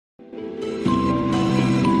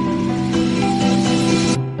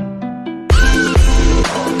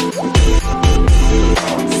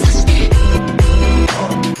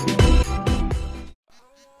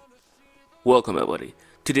Welcome everybody.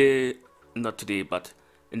 Today, not today, but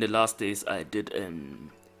in the last days I did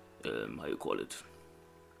how you call it?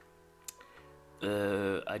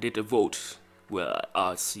 I did a vote where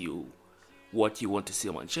I asked you what you want to see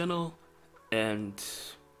on my channel, and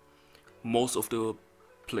most of the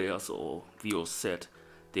players or viewers said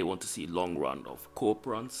they want to see long run of co-op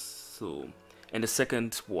runs. So, and the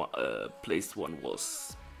second one, placed one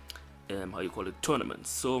was how you call it, tournaments.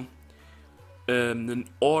 So in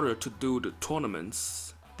order to do the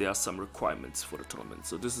tournaments, there are some requirements for the tournament.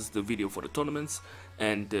 So this is the video for the tournaments,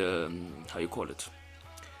 and how you call it,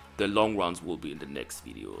 the long runs will be in the next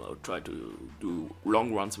video. I'll try to do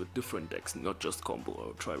long runs with different decks, not just combo.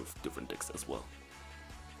 I'll try with different decks as well.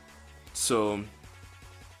 So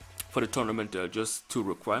for the tournament, there are just two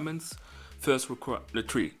requirements. First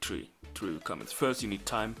three requirements. First, you need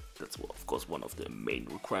time. That's of course one of the main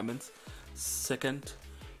requirements. Second,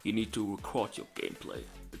 you need to record your gameplay.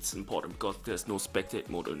 It's important because there's no spectate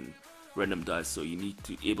mode on random dice, so you need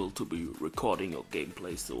to able to be recording your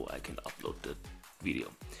gameplay so I can upload the video.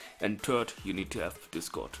 And third, you need to have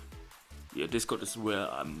Discord. Yeah, Discord is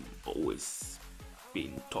where I'm always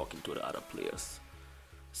been talking to the other players.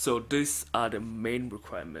 So these are the main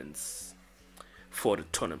requirements for the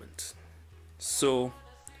tournament. So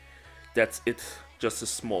that's it, just a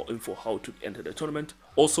small info how to enter the tournament.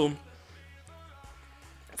 Also,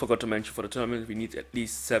 forgot to mention, for the tournament we need at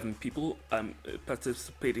least 7 people. I'm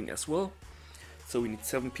participating as well, so we need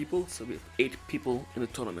 7 people, so we have 8 people in the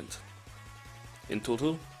tournament in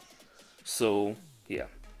total. So yeah,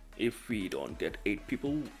 if we don't get 8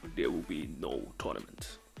 people, there will be no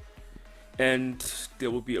tournament. And there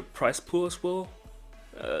will be a prize pool as well,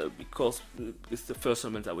 because it's the first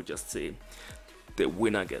tournament. I would just say the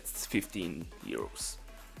winner gets 15 euros.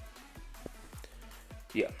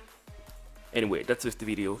 Yeah. Anyway, that's it for the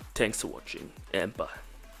video. Thanks for watching, and bye.